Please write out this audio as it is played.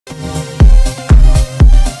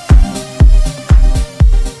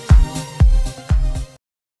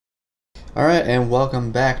Alright, and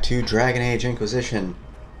welcome back to Dragon Age Inquisition.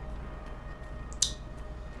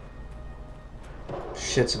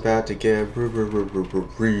 Shit's about to get real.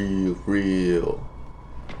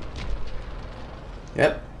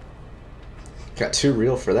 Yep. Got too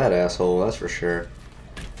real for that asshole, that's for sure.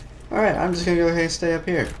 Alright, I'm just gonna go ahead and stay up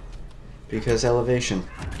here. Because elevation.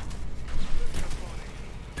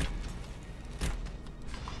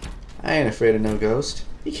 I ain't afraid of no ghost.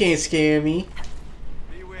 You can't scare me.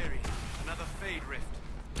 Be wary. Another fade rift.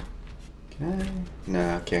 Can I?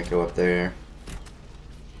 No, can't go up there.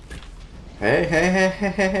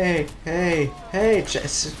 Hey,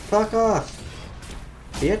 just fuck off,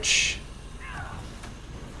 bitch.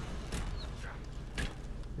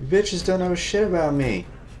 You bitches don't know shit about me.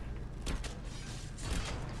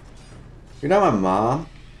 You're not my mom.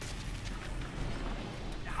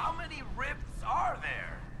 How many rifts are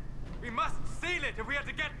there? We must seal it if we are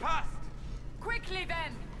to get past. Quickly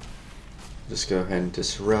then. Just go ahead and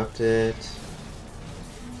disrupt it.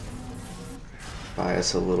 Buy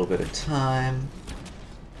us a little bit of time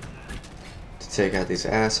to take out these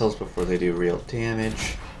assholes before they do real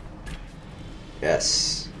damage.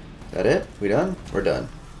 Yes. Is that it? We done? We're done.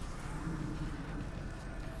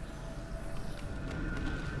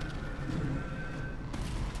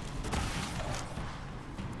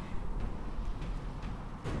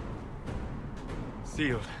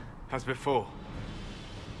 Sealed, as before.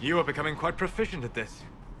 You are becoming quite proficient at this.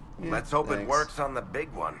 Yeah, Let's hope thanks. it works on the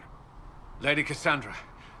big one. Lady Cassandra,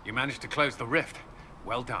 you managed to close the rift.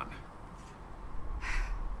 Well done.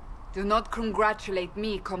 Do not congratulate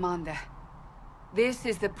me, Commander. This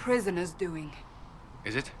is the prisoner's doing.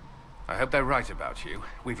 Is it? I hope they're right about you.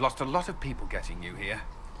 We've lost a lot of people getting you here.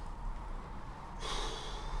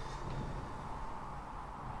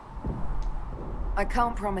 I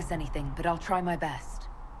can't promise anything, but I'll try my best.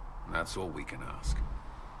 That's all we can ask.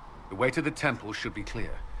 The way to the temple should be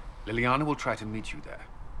clear. Liliana will try to meet you there.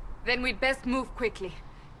 Then we'd best move quickly.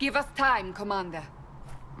 Give us time, Commander.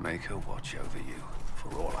 Make her watch over you,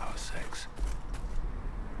 for all our sakes.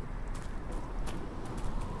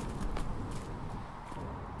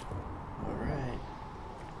 Alright.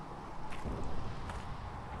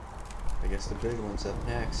 I guess the big one's up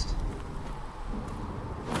next.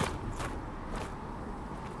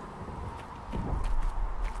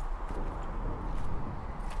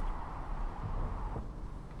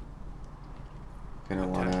 Gonna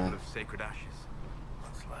Temple wanna... of Sacred Ashes.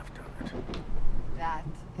 What's left of it? That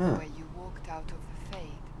is Huh. where you walked out of the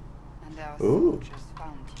Fade, and our Ooh. soldiers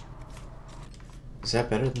found you. Is that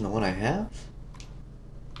better than the one I have?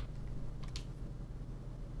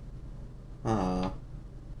 Aw.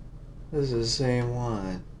 This is the same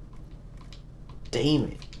one. Damn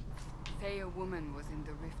it. Say a woman was in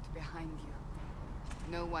the rift behind you.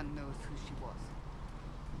 No one knows who she was.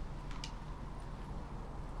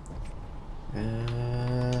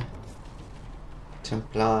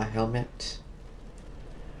 Templar helmet.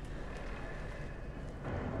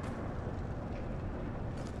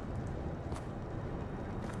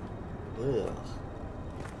 Ugh.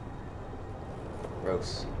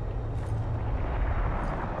 Gross.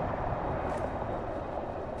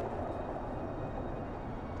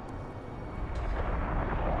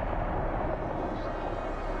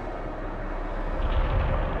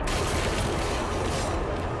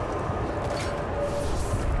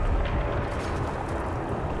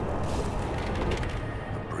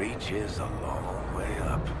 The breach is a long way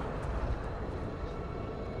up.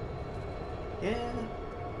 Yeah.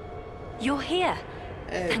 You're here.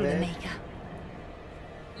 Hey, Thank the babe. Maker.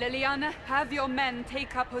 Liliana, have your men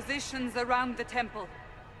take up positions around the temple.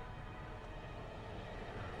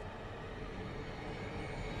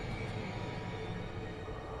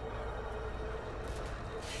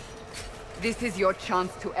 This is your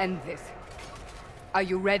chance to end this. Are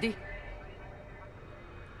you ready?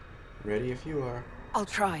 Ready if you are. I'll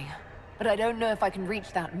try, but I don't know if I can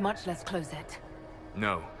reach that, much less close it.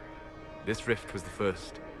 No. This rift was the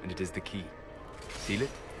first, and it is the key. Seal it,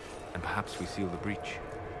 and perhaps we seal the breach.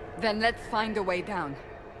 Then let's find a way down.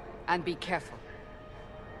 And be careful.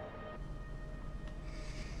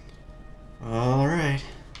 Alright.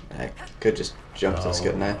 I could just jump this,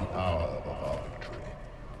 couldn't I?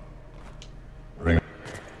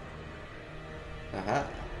 Aha.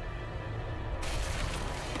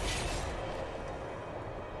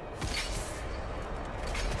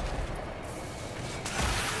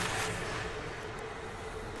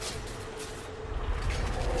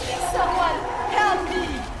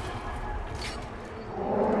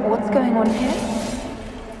 What's going on here?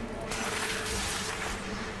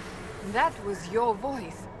 That was your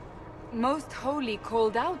voice. Most Holy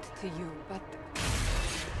called out to you, but...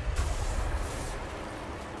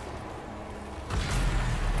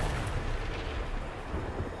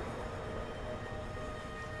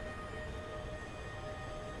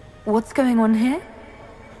 What's going on here?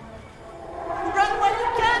 Run when you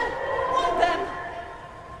can! Want them!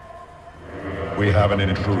 We have an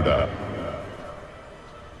intruder.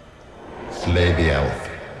 Slay the elf.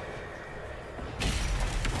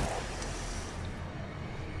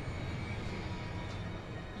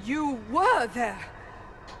 You were there!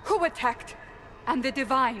 Who attacked? And the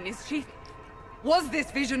Divine, is she... Was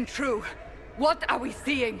this vision true? What are we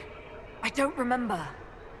seeing? I don't remember.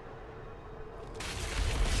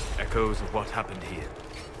 Echoes of what happened here.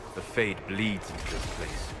 The Fade bleeds into this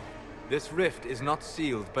place. This rift is not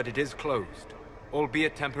sealed, but it is closed,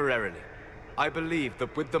 albeit temporarily. I believe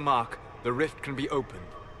that with the mark, the rift can be opened,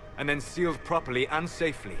 and then sealed properly and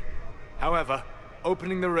safely. However,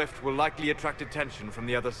 opening the rift will likely attract attention from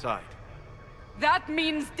the other side. That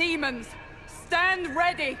means demons! Stand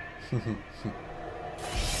ready!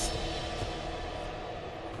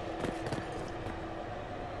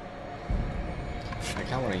 I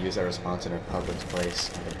kinda wanna use that response in a public place,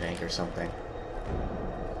 like a bank or something.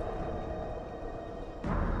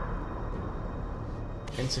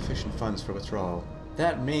 Insufficient funds for withdrawal.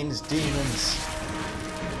 That means demons!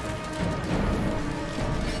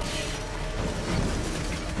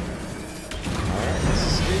 Alright, this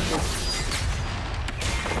is stupid.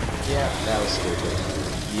 Yeah, that was stupid.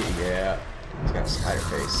 Yeah. He's got a spider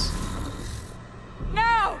face.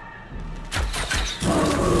 Now!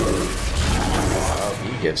 Oh,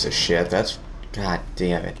 he gives a shit. That's... God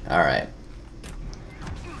damn it. Alright.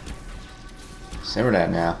 Simmer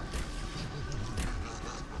down now.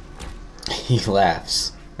 He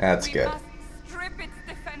laughs. That's We good. must strip its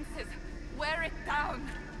defenses. Wear it down.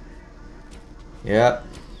 Yep.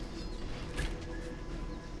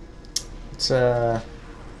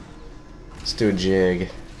 Let's do a jig.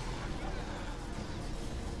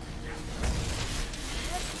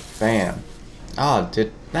 Bam. Oh,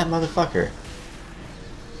 did that motherfucker.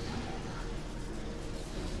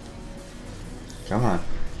 Come on.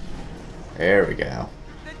 There we go.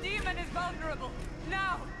 The demon is vulnerable.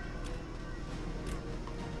 Now!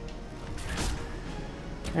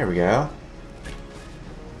 There we go.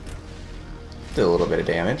 Did a little bit of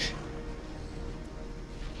damage.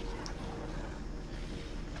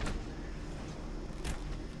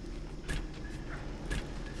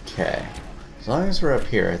 Okay. As long as we're up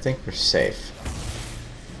here, I think we're safe.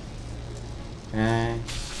 Okay.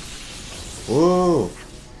 Whoa!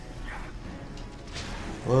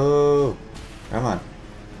 Whoa! Come on.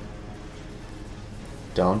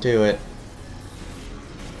 Don't do it.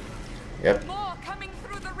 Yep. More coming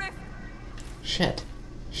through the rift. Shit.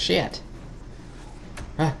 Shit.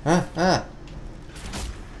 Ah.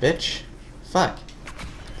 Bitch. Fuck.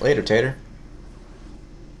 Later, Tater.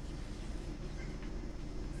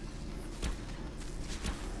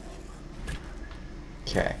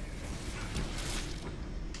 Okay.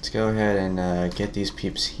 Let's go ahead and get these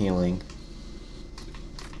peeps healing.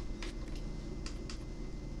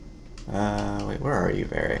 Wait, where are you,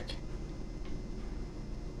 Varric?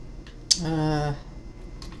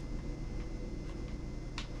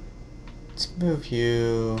 Let's move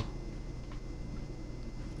you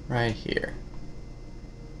right here.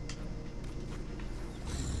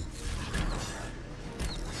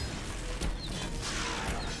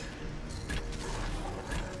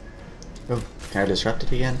 Oh, can I disrupt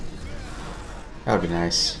it again? That would be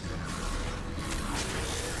nice.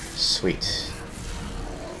 Sweet.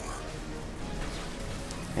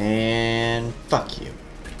 And fuck you.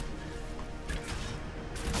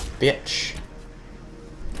 Bitch.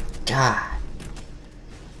 God.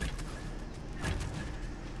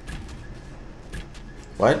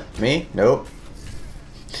 What? Me? Nope.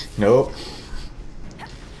 Nope.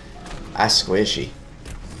 I squishy.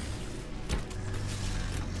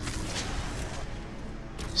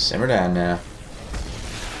 Simmer down now.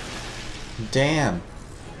 Damn.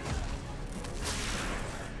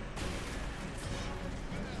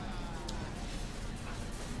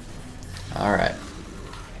 Alright.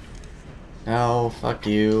 No, fuck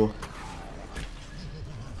you.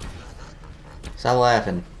 Stop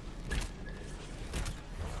laughing.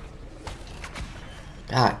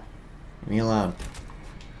 God. Leave me alone.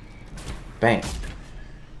 Bang.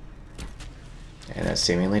 And that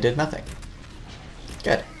seemingly did nothing.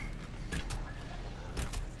 Good.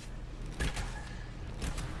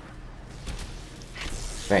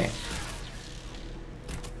 Bang.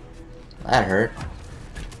 That hurt.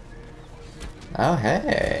 Oh,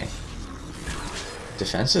 hey.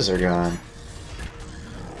 Defenses are gone.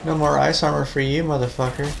 No more ice armor for you,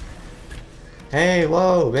 motherfucker. Hey,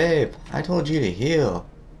 whoa, babe. I told you to heal.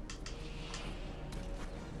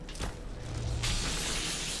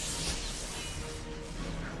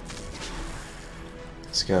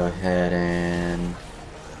 Let's go ahead and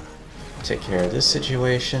take care of this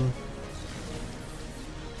situation.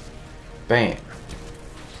 Bam.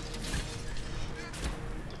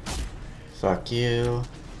 Fuck you.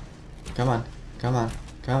 Come on, come on,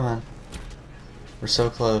 come on. We're so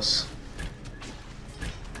close.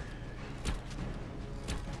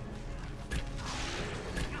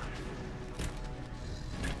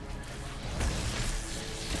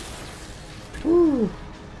 Woo!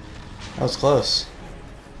 That was close.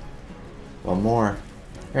 One more.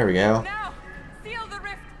 There we go. Now, seal the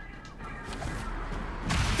rift.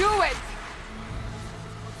 Do it.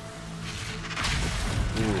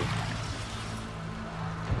 Ooh.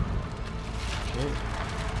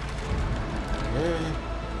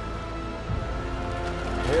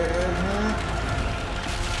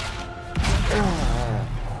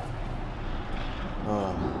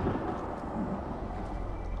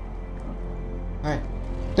 Alright.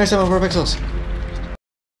 Next time on 4 Pixels.